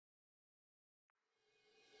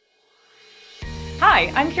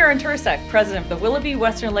Hi, I'm Karen Tursek, President of the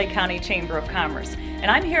Willoughby-Western Lake County Chamber of Commerce, and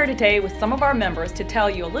I'm here today with some of our members to tell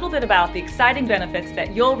you a little bit about the exciting benefits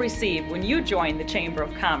that you'll receive when you join the Chamber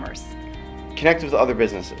of Commerce. Connect with other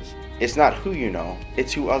businesses. It's not who you know,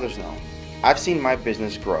 it's who others know. I've seen my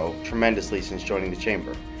business grow tremendously since joining the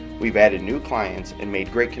Chamber. We've added new clients and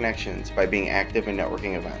made great connections by being active in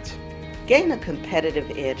networking events. Gain a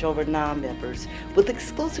competitive edge over non-members with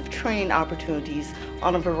exclusive training opportunities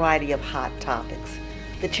on a variety of hot topics.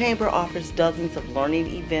 The Chamber offers dozens of learning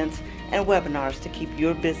events and webinars to keep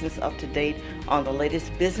your business up to date on the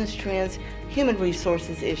latest business trends, human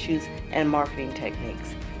resources issues, and marketing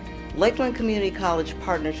techniques. Lakeland Community College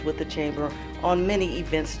partners with the Chamber on many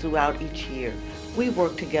events throughout each year. We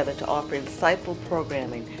work together to offer insightful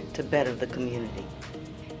programming to better the community.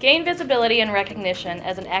 Gain visibility and recognition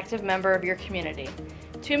as an active member of your community.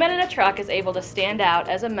 Two Men in a Truck is able to stand out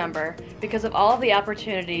as a member because of all of the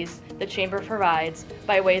opportunities the Chamber provides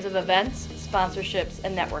by ways of events, sponsorships,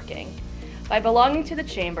 and networking. By belonging to the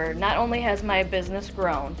Chamber, not only has my business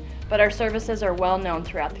grown, but our services are well known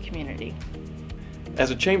throughout the community.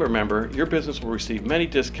 As a Chamber member, your business will receive many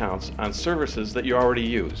discounts on services that you already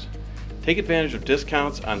use. Take advantage of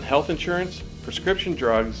discounts on health insurance, prescription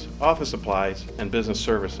drugs, office supplies, and business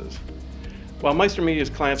services. While Meister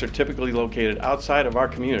Media's clients are typically located outside of our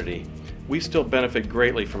community, we still benefit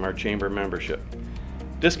greatly from our Chamber membership.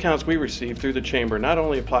 Discounts we receive through the Chamber not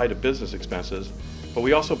only apply to business expenses, but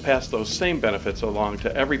we also pass those same benefits along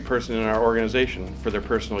to every person in our organization for their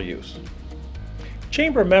personal use.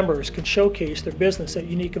 Chamber members can showcase their business at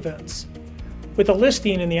unique events. With a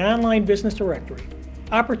listing in the online business directory,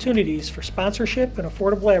 opportunities for sponsorship and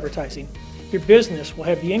affordable advertising, your business will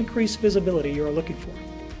have the increased visibility you are looking for.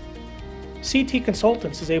 CT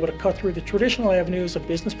Consultants is able to cut through the traditional avenues of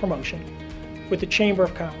business promotion with the Chamber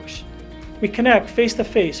of Commerce. We connect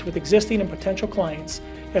face-to-face with existing and potential clients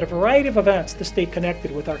at a variety of events to stay connected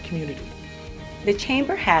with our community. The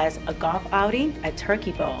Chamber has a golf outing, a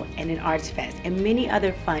turkey bowl, and an arts fest, and many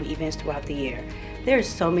other fun events throughout the year. There are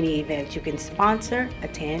so many events you can sponsor,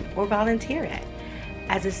 attend, or volunteer at.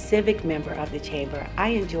 As a civic member of the Chamber, I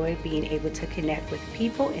enjoy being able to connect with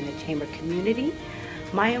people in the Chamber community.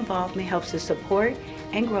 My involvement helps to support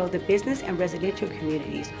and grow the business and residential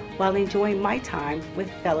communities while enjoying my time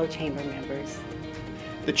with fellow Chamber members.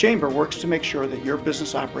 The Chamber works to make sure that your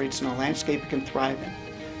business operates in a landscape it can thrive in.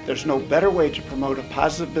 There's no better way to promote a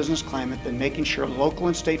positive business climate than making sure local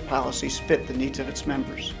and state policies fit the needs of its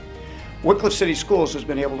members. Wickliffe City Schools has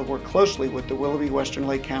been able to work closely with the Willoughby-Western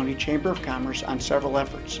Lake County Chamber of Commerce on several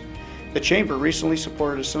efforts. The Chamber recently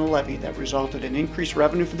supported a SINA levy that resulted in increased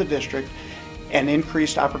revenue for the district and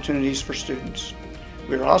increased opportunities for students.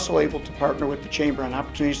 We are also able to partner with the Chamber on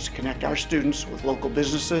opportunities to connect our students with local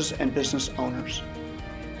businesses and business owners.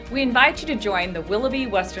 We invite you to join the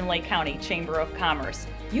Willoughby-Western Lake County Chamber of Commerce.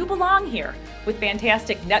 You belong here with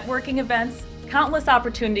fantastic networking events, countless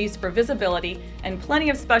opportunities for visibility, and plenty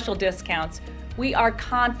of special discounts. We are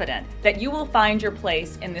confident that you will find your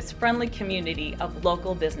place in this friendly community of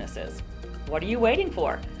local businesses. What are you waiting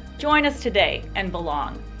for? Join us today and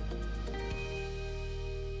belong.